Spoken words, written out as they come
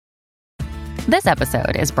This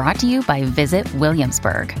episode is brought to you by Visit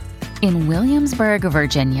Williamsburg. In Williamsburg,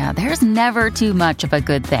 Virginia, there's never too much of a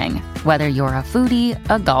good thing. Whether you're a foodie,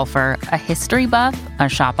 a golfer, a history buff, a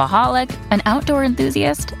shopaholic, an outdoor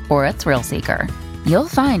enthusiast, or a thrill seeker, you'll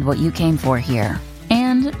find what you came for here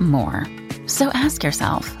and more. So ask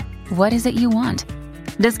yourself, what is it you want?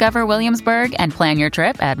 Discover Williamsburg and plan your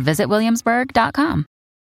trip at visitwilliamsburg.com.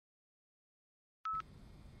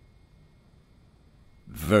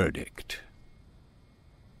 Verdict.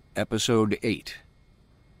 Episode 8.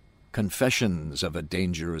 Confessions of a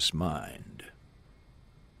Dangerous Mind.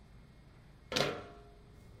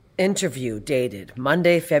 Interview dated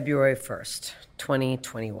Monday, February 1st,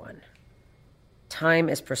 2021. Time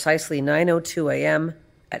is precisely 9:02 a.m.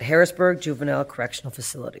 at Harrisburg Juvenile Correctional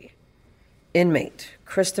Facility. Inmate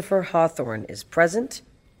Christopher Hawthorne is present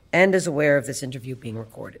and is aware of this interview being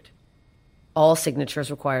recorded. All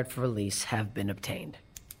signatures required for release have been obtained.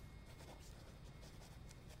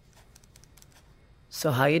 So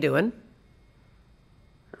how you doing?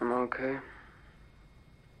 I'm okay.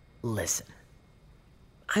 Listen,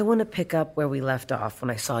 I want to pick up where we left off when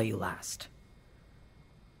I saw you last.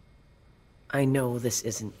 I know this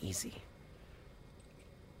isn't easy.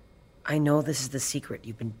 I know this is the secret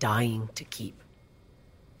you've been dying to keep.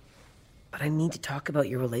 But I need to talk about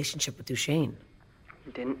your relationship with Duchesne.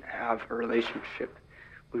 We didn't have a relationship.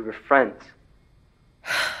 We were friends.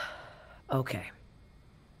 Okay.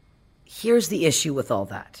 Here's the issue with all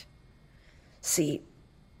that. See,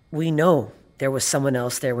 we know there was someone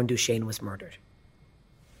else there when Duchesne was murdered.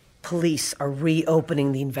 Police are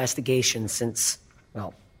reopening the investigation since,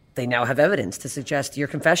 well, they now have evidence to suggest your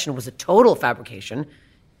confession was a total fabrication.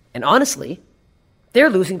 And honestly, they're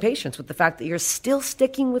losing patience with the fact that you're still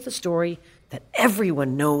sticking with a story that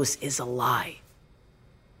everyone knows is a lie.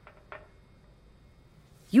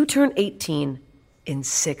 You turn 18 in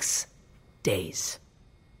 6 days.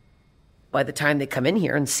 By the time they come in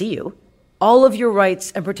here and see you, all of your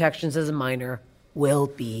rights and protections as a minor will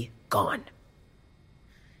be gone.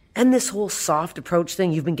 And this whole soft approach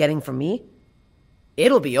thing you've been getting from me,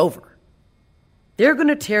 it'll be over. They're going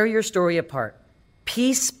to tear your story apart,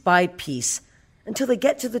 piece by piece, until they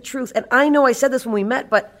get to the truth. And I know I said this when we met,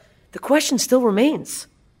 but the question still remains.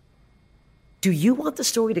 Do you want the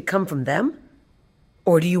story to come from them,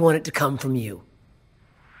 or do you want it to come from you?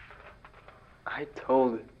 I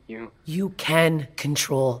told you. You can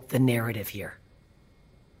control the narrative here.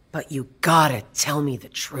 But you gotta tell me the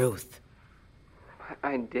truth.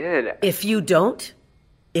 I did. If you don't,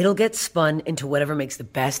 it'll get spun into whatever makes the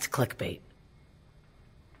best clickbait.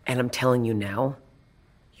 And I'm telling you now,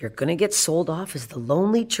 you're gonna get sold off as the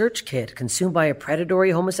lonely church kid consumed by a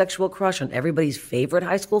predatory homosexual crush on everybody's favorite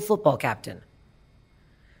high school football captain,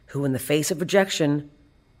 who in the face of rejection,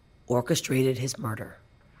 orchestrated his murder.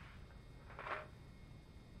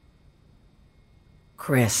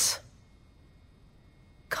 Chris,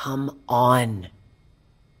 come on.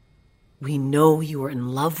 We know you were in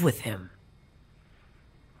love with him.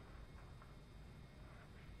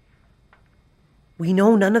 We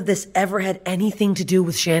know none of this ever had anything to do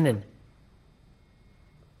with Shannon.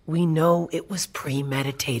 We know it was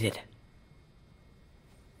premeditated.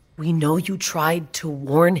 We know you tried to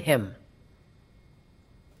warn him.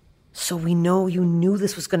 So we know you knew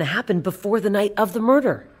this was going to happen before the night of the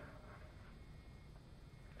murder.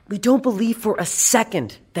 We don't believe for a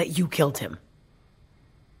second that you killed him.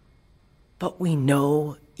 But we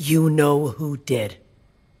know you know who did.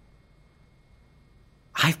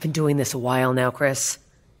 I've been doing this a while now, Chris.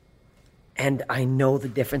 And I know the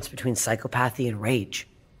difference between psychopathy and rage.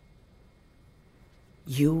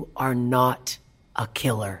 You are not a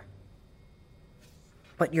killer.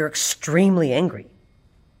 But you're extremely angry.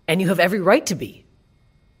 And you have every right to be.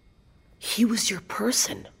 He was your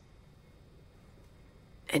person.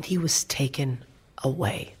 And he was taken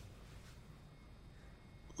away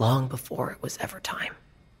long before it was ever time.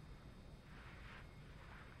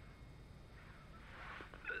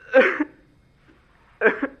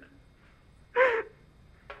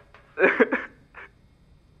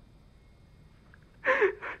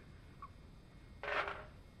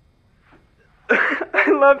 I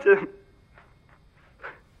loved him.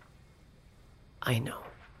 I know.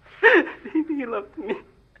 He loved me.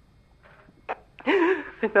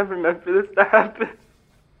 I never meant for this to happen.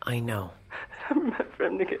 I know. I never meant for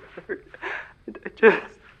him to get hurt.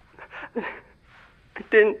 I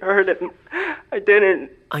didn't hurt him. I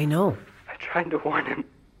didn't. I know. I tried to warn him.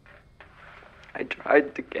 I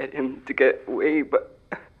tried to get him to get away, but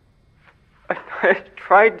I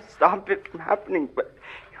tried to stop it from happening, but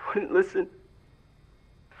he wouldn't listen.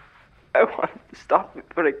 I wanted to stop it,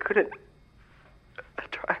 but I couldn't. I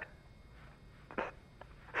tried.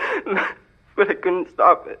 But I couldn't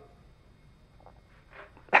stop it.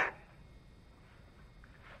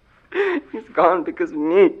 He's gone because of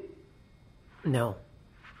me. No.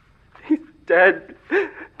 He's dead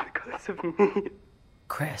because of me.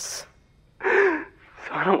 Chris. So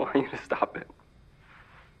I don't want you to stop it.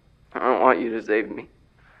 I don't want you to save me.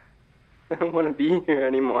 I don't want to be here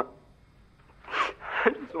anymore. I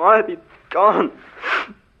just want to be gone.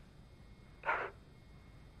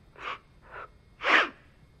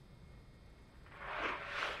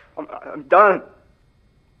 I'm done.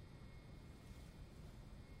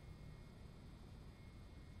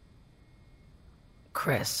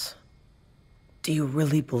 Chris, do you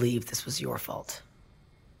really believe this was your fault?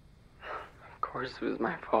 Of course it was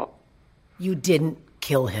my fault. You didn't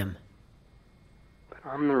kill him. But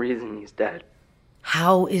I'm the reason he's dead.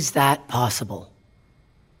 How is that possible?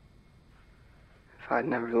 If I'd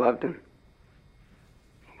never loved him,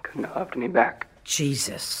 he couldn't have loved me back.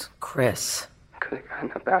 Jesus, Chris. Could have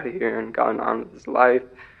gotten up out of here and gone on with his life.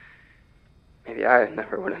 Maybe I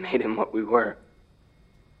never would have made him what we were.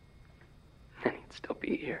 And he'd still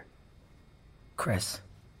be here. Chris,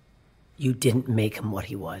 you didn't make him what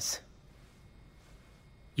he was.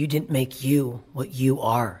 You didn't make you what you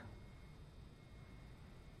are.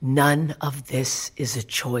 None of this is a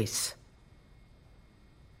choice.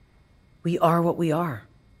 We are what we are.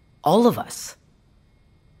 All of us.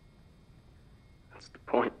 That's the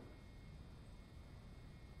point.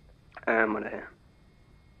 I am what I am.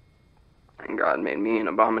 And God made me an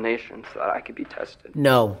abomination so that I could be tested.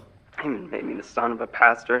 No. He even made me the son of a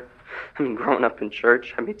pastor. I mean, growing up in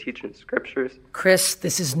church, had me teaching scriptures. Chris,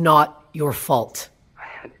 this is not your fault. I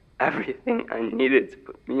had everything I needed to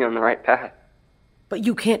put me on the right path. But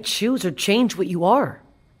you can't choose or change what you are.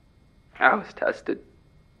 I was tested.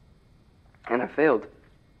 And I failed.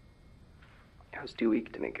 I was too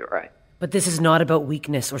weak to make it right. But this is not about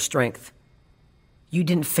weakness or strength. You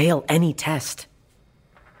didn't fail any test.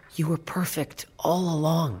 You were perfect all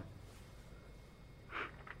along.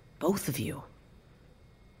 Both of you.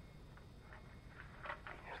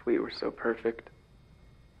 If we were so perfect,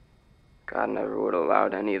 God never would have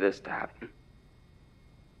allowed any of this to happen.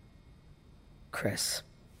 Chris,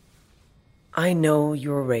 I know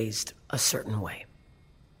you were raised a certain way.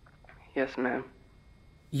 Yes, ma'am.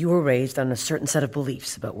 You were raised on a certain set of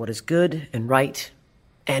beliefs about what is good and right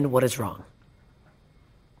and what is wrong.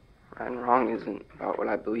 Right and wrong isn't about what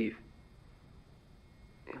I believe.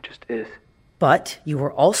 It just is. But you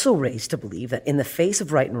were also raised to believe that in the face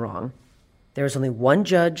of right and wrong, there is only one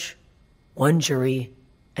judge, one jury,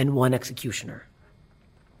 and one executioner.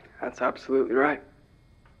 That's absolutely right.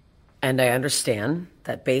 And I understand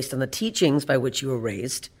that based on the teachings by which you were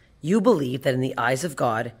raised, you believe that in the eyes of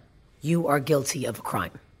God, you are guilty of a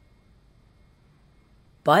crime.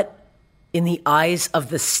 But in the eyes of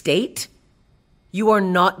the state, you are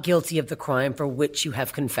not guilty of the crime for which you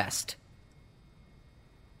have confessed.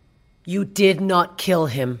 You did not kill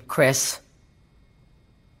him, Chris.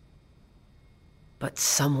 But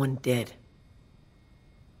someone did.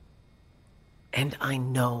 And I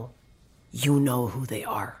know you know who they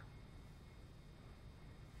are.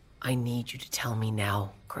 I need you to tell me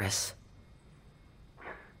now, Chris.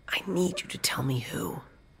 I need you to tell me who.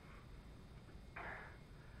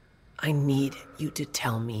 I need you to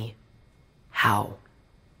tell me how.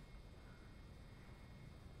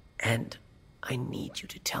 And I need you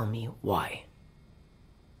to tell me why.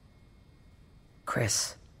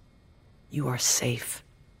 Chris, you are safe.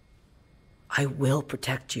 I will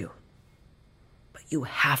protect you. But you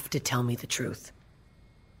have to tell me the truth.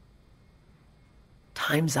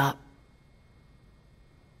 Time's up.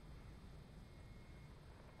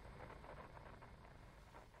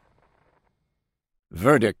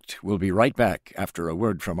 Verdict will be right back after a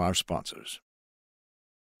word from our sponsors.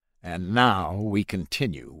 And now we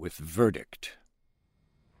continue with Verdict.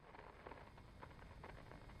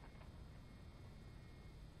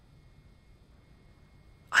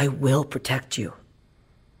 I will protect you.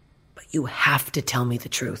 But you have to tell me the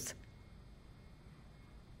truth.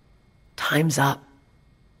 Time's up.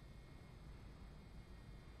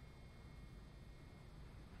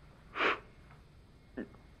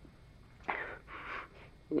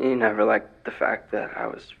 He never liked the fact that I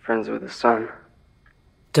was friends with his son.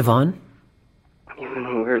 Devon? Even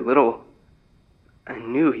when we were little, I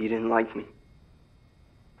knew he didn't like me.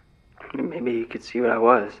 Maybe he could see what I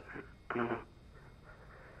was. I don't know.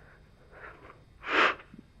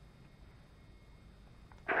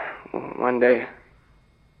 Well, one day,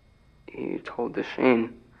 he told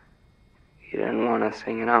Deshane he didn't want us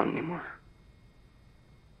hanging out anymore.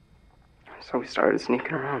 So we started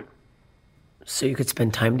sneaking around. So you could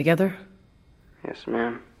spend time together? Yes,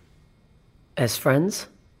 ma'am. As friends?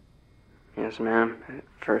 Yes, ma'am. At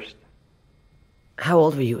first, How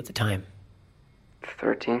old were you at the time?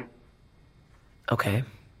 13. Okay.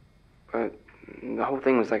 But the whole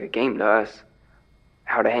thing was like a game to us.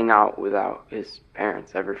 How to hang out without his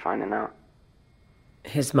parents ever finding out.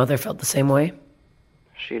 His mother felt the same way?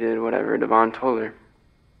 She did whatever Devon told her.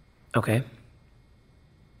 Okay.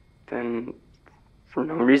 Then, for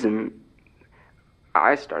no reason,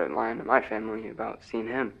 I started lying to my family about seeing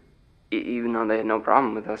him, even though they had no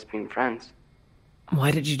problem with us being friends.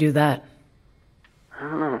 Why did you do that? I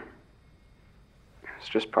don't know. It's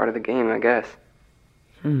just part of the game, I guess.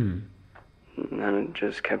 And then it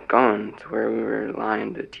just kept going to where we were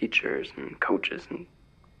lying to teachers and coaches and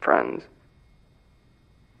friends.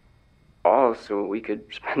 All so we could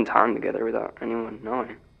spend time together without anyone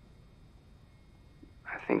knowing.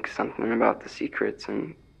 I think something about the secrets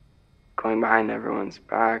and going behind everyone's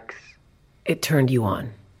backs. It turned you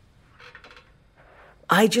on.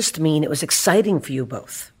 I just mean it was exciting for you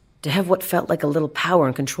both to have what felt like a little power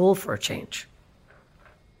and control for a change.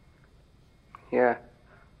 Yeah.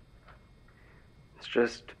 It's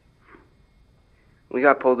just, we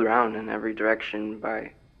got pulled around in every direction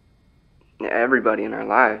by everybody in our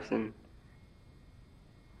lives, and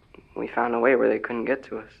we found a way where they couldn't get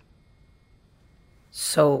to us.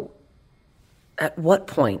 So, at what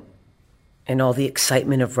point, in all the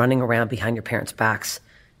excitement of running around behind your parents' backs,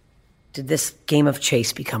 did this game of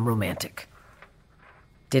chase become romantic?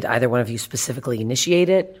 Did either one of you specifically initiate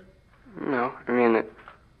it? No, I mean, it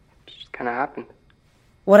just kind of happened.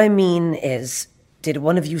 What I mean is, did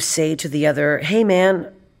one of you say to the other, "Hey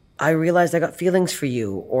man, I realized I got feelings for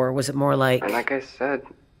you," or was it more like... And like I said,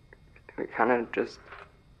 it kind of just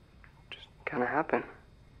kind of happened.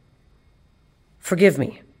 Forgive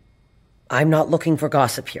me. I'm not looking for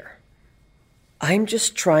gossip here. I'm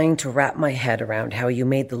just trying to wrap my head around how you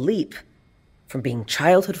made the leap from being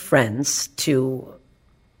childhood friends to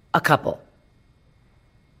a couple.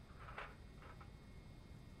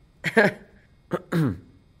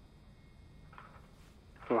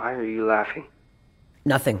 Why are you laughing?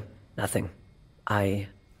 Nothing.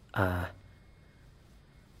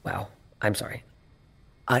 Well, I'm sorry.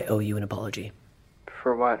 I owe you an apology.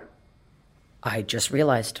 For what? I just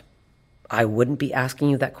realized I wouldn't be asking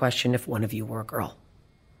you that question if one of you were a girl.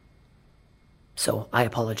 So I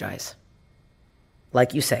apologize.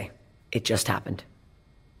 Like you say, it just happened.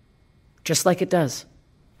 Just like it does.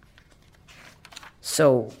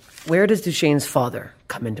 So, where does Duchesne's father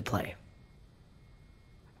come into play?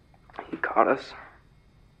 He caught us.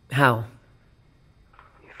 How?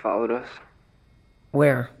 He followed us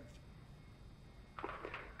Where?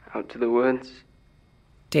 out to the woods.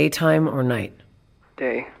 Daytime or night?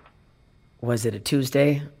 Day. Was it a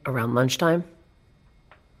Tuesday around lunchtime?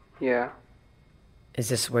 Yeah. Is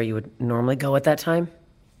this where you would normally go at that time?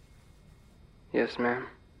 Yes, ma'am.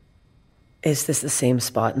 Is this the same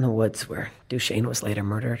spot in the woods where Duchesne was later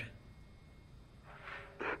murdered?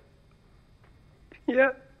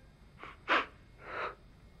 Yeah.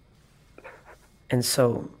 And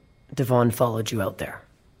so, Devon followed you out there.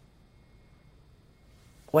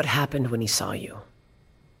 What happened when he saw you?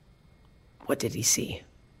 What did he see?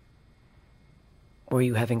 Were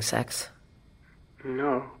you having sex?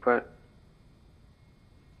 No, but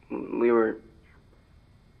we were,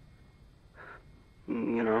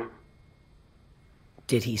 you know,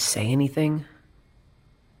 Did he say anything?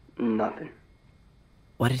 nothing.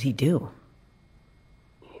 What did he do?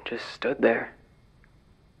 He just stood there,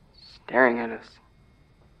 staring at us,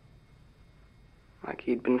 like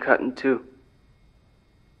he'd been cut in two.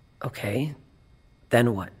 Okay,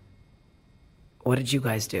 then what? What did you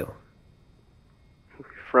guys do? We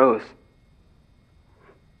froze.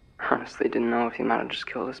 Honestly, didn't know if he might have just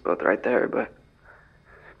killed us both right there, but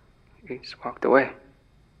he just walked away.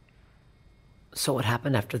 So what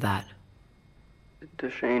happened after that?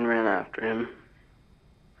 Duchesne ran after him.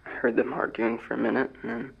 I heard them arguing for a minute,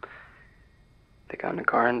 and then they got in a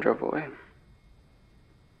car and drove away.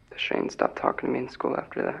 Duchesne stopped talking to me in school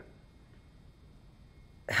after that.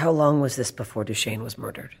 How long was this before Duchesne was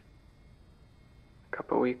murdered? A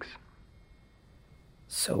couple weeks.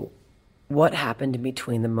 So, what happened in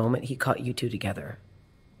between the moment he caught you two together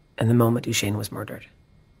and the moment Duchesne was murdered?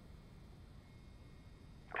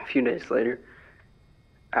 A few days later,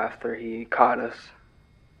 after he caught us,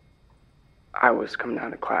 I was coming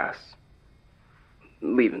out of class,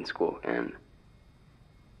 leaving school, and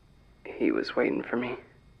he was waiting for me.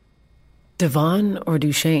 Devon or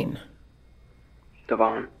Duchesne?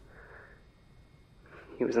 Devon.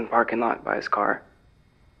 He was in the parking lot by his car.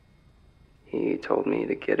 He told me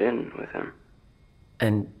to get in with him.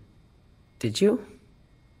 And did you?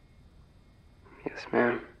 Yes,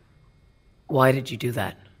 ma'am. Why did you do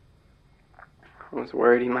that? I was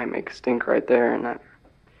worried he might make a stink right there, and I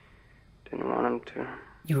didn't want him to.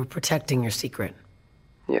 You were protecting your secret.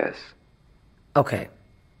 Yes. Okay.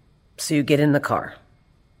 So you get in the car.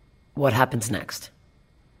 What happens next?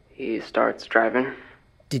 He starts driving.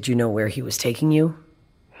 Did you know where he was taking you?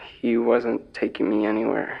 He wasn't taking me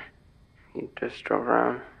anywhere. He just drove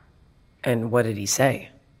around. And what did he say?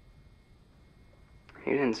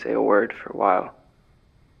 He didn't say a word for a while.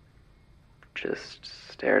 Just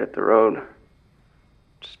stared at the road.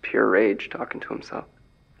 Just pure rage, talking to himself.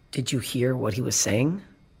 Did you hear what he was saying?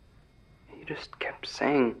 He just kept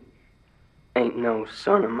saying, "Ain't no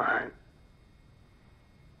son of mine."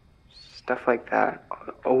 Stuff like that,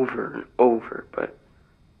 over and over, but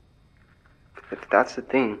if that's the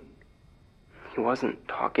thing, he wasn't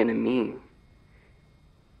talking to me.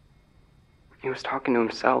 He was talking to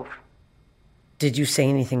himself. Did you say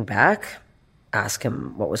anything back? Ask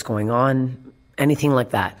him what was going on? Anything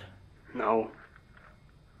like that? No.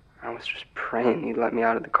 I was just praying he'd let me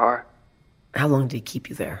out of the car. How long did he keep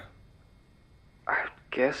you there? I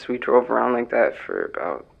guess we drove around like that for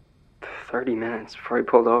about 30 minutes before he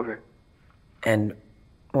pulled over. And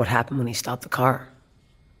what happened when he stopped the car?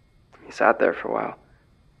 He sat there for a while.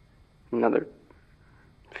 Another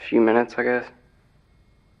few minutes, I guess.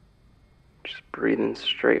 Just breathing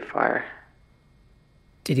straight fire.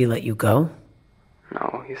 Did he let you go?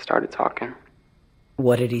 No, he started talking.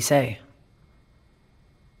 What did he say?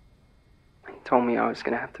 He told me I was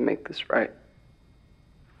gonna have to make this right.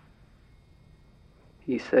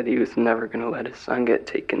 He said he was never gonna let his son get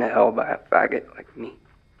taken to hell by a faggot like me.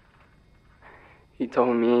 He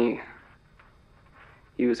told me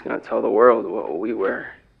he was gonna tell the world what we were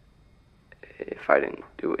if I didn't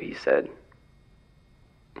do what he said.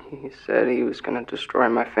 He said he was gonna destroy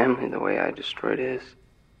my family the way I destroyed his.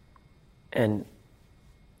 And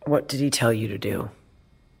what did he tell you to do?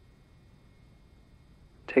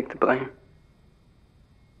 Take the blame.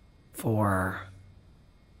 For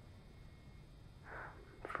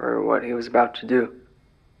what he was about to do.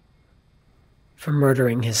 For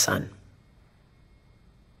murdering his son.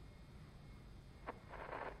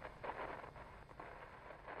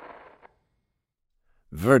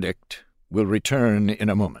 Verdict will return in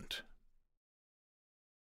a moment.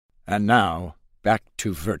 And now, back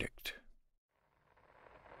to Verdict.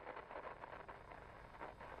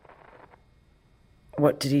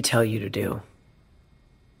 What did he tell you to do?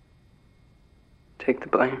 Take the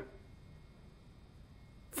blame.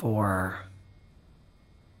 For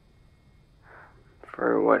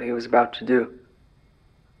what he was about to do.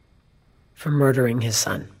 For murdering his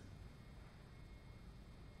son.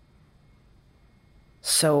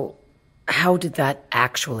 So, how did that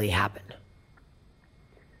actually happen?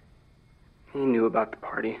 He knew about the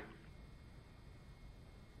party.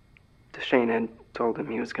 Deshane had told him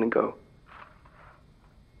he was gonna go.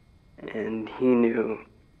 And he knew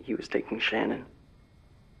he was taking Shannon.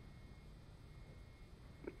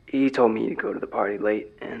 He told me to go to the party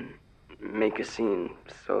late and make a scene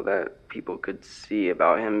so that people could see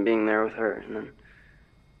about him being there with her and then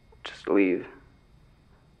just leave.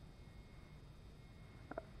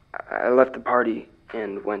 I left the party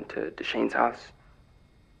and went to Deshane's house.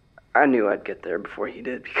 I knew I'd get there before he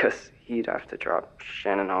did because he'd have to drop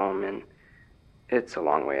Shannon home and it's a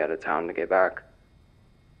long way out of town to get back.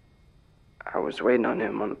 I was waiting on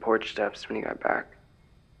him on the porch steps when he got back.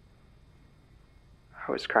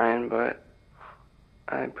 I was crying, but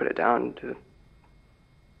I put it down to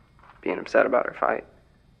being upset about our fight.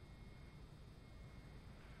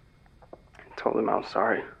 I told him I was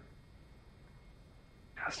sorry.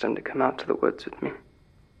 Asked him to come out to the woods with me.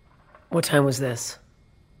 What time was this?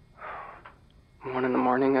 1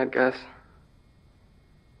 a.m, I guess.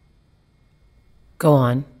 Go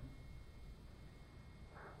on.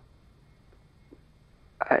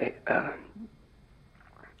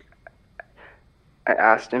 I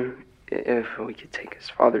asked him if we could take his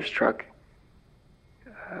father's truck,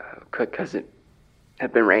 because it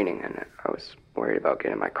had been raining and I was worried about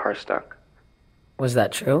getting my car stuck. Was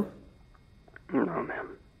that true? No,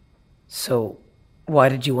 ma'am. So, why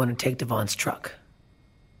did you want to take Devon's truck?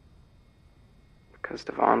 Because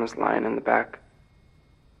Devon was lying in the back.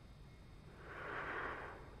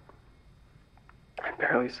 I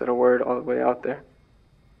barely said a word all the way out there.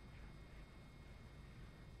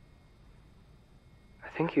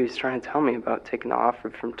 I think he was trying to tell me about taking the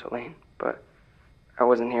offer from Tulane, but I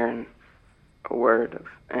wasn't hearing a word of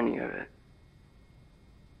any of it.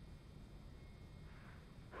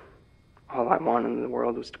 All I wanted in the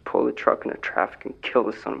world was to pull the truck into traffic and kill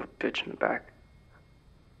the son of a bitch in the back.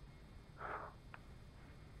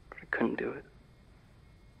 But I couldn't do it.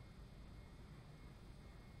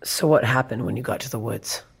 So what happened when you got to the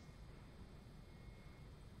woods?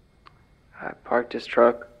 I parked his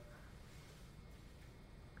truck,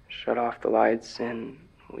 shut off the lights, and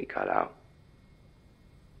we got out.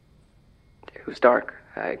 It was dark.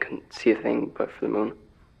 I couldn't see a thing but for the moon.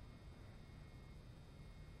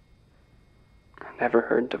 I never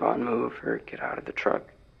heard Devon move or get out of the truck.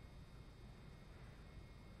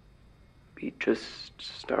 We just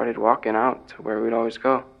started walking out to where we'd always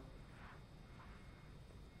go.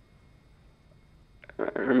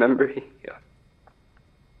 I remember he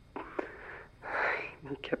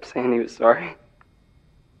kept saying he was sorry.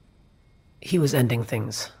 He was ending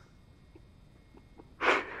things.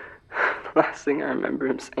 The last thing I remember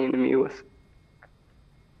him saying to me was,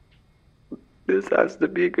 "This has to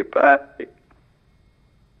be goodbye."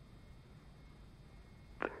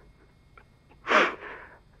 I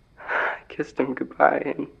kissed him goodbye,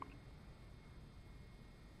 and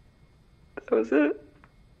that was it.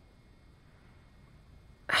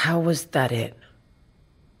 How was that it?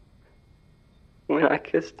 When I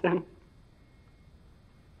kissed him,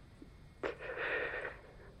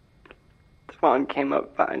 Devon came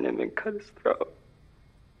up behind him and cut his throat.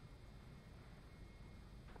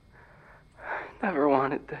 I never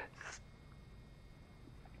wanted this.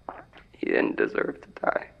 He didn't deserve to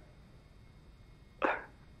die.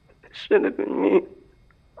 It should have been me.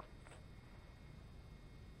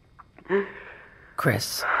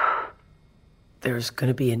 Chris, there's going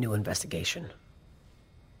to be a new investigation.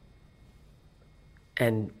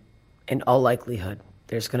 And in all likelihood,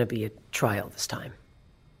 there's going to be a trial this time.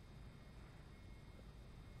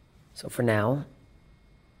 So for now,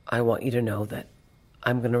 I want you to know that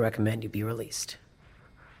I'm going to recommend you be released.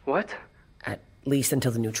 What? At least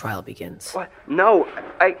until the new trial begins. What? No,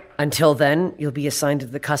 Until then, you'll be assigned to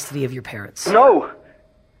the custody of your parents. No!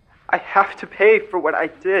 I have to pay for what I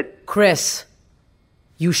did. Chris,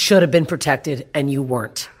 you should have been protected, and you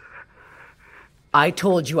weren't. I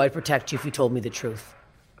told you I'd protect you if you told me the truth.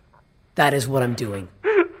 That is what I'm doing.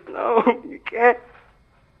 No, you can't.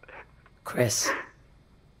 Chris,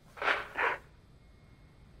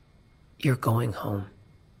 you're going home.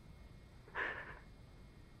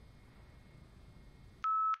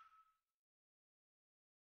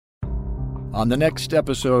 On the next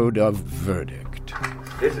episode of Verdict.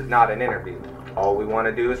 This is not an interview. All we want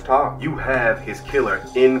to do is talk. You have his killer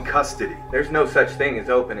in custody. There's no such thing as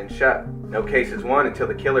open and shut. No case is won until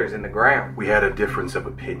the killer's in the ground. We had a difference of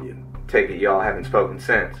opinion. Take it y'all haven't spoken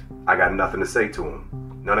since. I got nothing to say to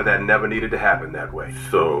him. None of that never needed to happen that way.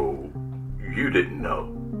 So, you didn't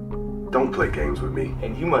know? Don't play games with me.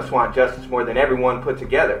 And you must want justice more than everyone put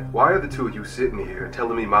together. Why are the two of you sitting here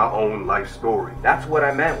telling me my own life story? That's what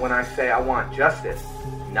I meant when I say I want justice.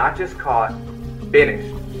 Not just caught,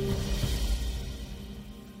 finished.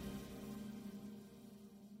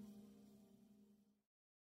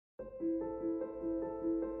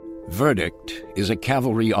 Verdict is a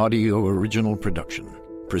Cavalry Audio original production,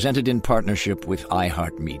 presented in partnership with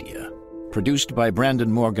iHeartMedia. Produced by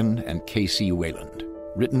Brandon Morgan and K.C. Wayland.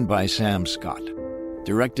 Written by Sam Scott.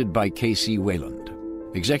 Directed by K.C. Wayland.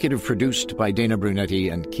 Executive produced by Dana Brunetti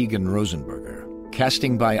and Keegan Rosenberger.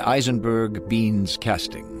 Casting by Eisenberg Beans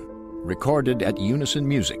Casting. Recorded at Unison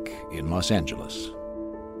Music in Los Angeles.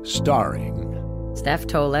 Starring Steph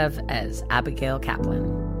Tolev as Abigail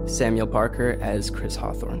Kaplan. Samuel Parker as Chris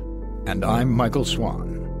Hawthorne. And I'm Michael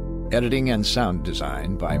Swan. Editing and sound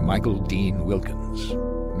design by Michael Dean Wilkins.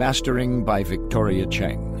 Mastering by Victoria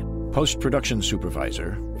Cheng. Post-production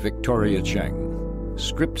supervisor, Victoria Cheng.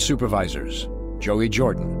 Script supervisors, Joey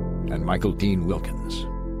Jordan and Michael Dean Wilkins.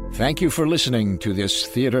 Thank you for listening to this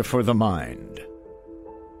Theater for the Mind.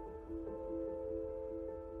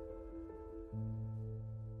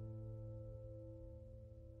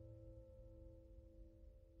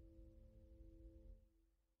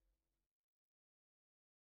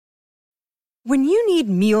 When you need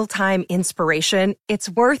mealtime inspiration, it's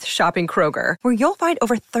worth shopping Kroger, where you'll find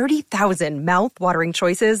over 30,000 mouth-watering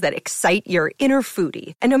choices that excite your inner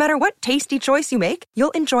foodie. And no matter what tasty choice you make,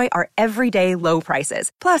 you'll enjoy our everyday low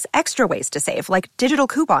prices, plus extra ways to save, like digital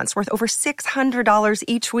coupons worth over $600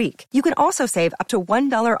 each week. You can also save up to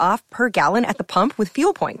 $1 off per gallon at the pump with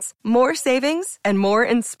fuel points. More savings and more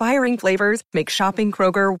inspiring flavors make shopping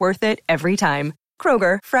Kroger worth it every time.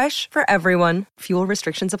 Kroger, fresh for everyone. Fuel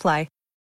restrictions apply.